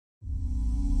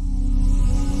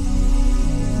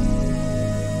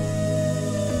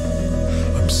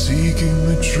speaking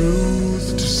the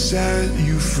truth to set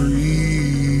you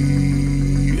free,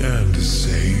 and to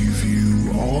save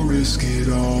you, I'll risk it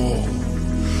all.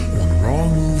 One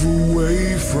wrong move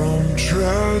away from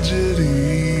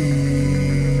tragedy,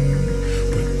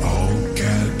 but I'll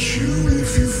catch you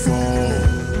if you fall.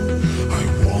 I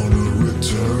wanna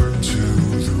return to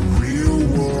the real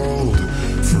world,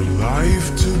 for life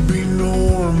to be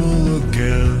normal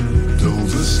again. Though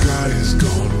the sky has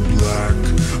gone black,